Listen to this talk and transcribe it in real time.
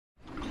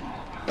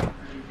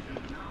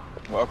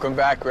Welcome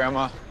back,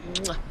 Grandma.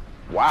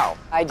 Wow.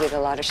 I did a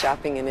lot of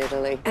shopping in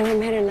Italy, and I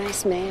met a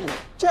nice man.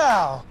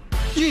 Ciao,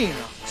 Gino.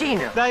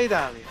 Gino. Da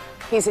Italia.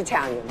 He's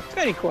Italian.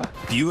 Vieni qua.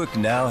 Buick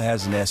now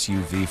has an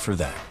SUV for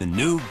that. The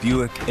new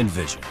Buick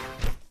Envision.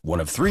 One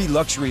of 3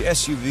 luxury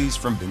SUVs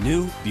from the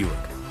new Buick.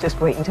 Just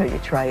wait until you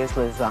try his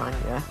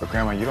lasagna. But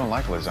Grandma, you don't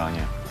like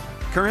lasagna.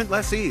 Current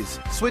lessees,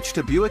 switch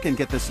to Buick and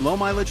get this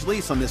low-mileage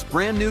lease on this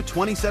brand new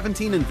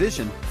 2017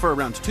 Envision for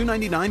around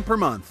 $299 per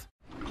month.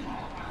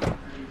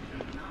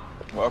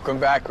 Welcome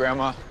back,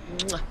 Grandma.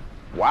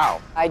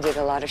 Wow. I did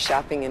a lot of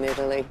shopping in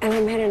Italy, and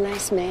I met a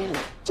nice man.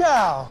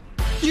 Ciao,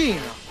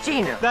 Gino.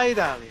 Gino. Da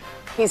Italia.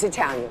 He's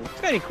Italian.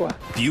 Vieni qua.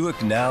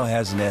 Buick now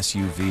has an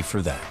SUV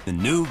for that. The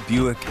new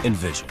Buick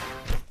Envision.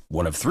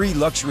 One of 3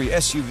 luxury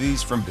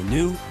SUVs from the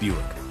new Buick.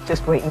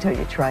 Just wait until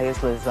you try his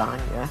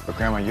lasagna. But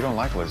Grandma, you don't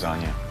like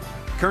lasagna.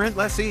 Current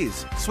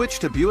lessees, switch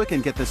to Buick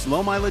and get this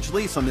low-mileage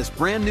lease on this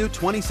brand new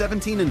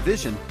 2017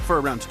 Envision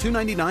for around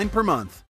 $299 per month.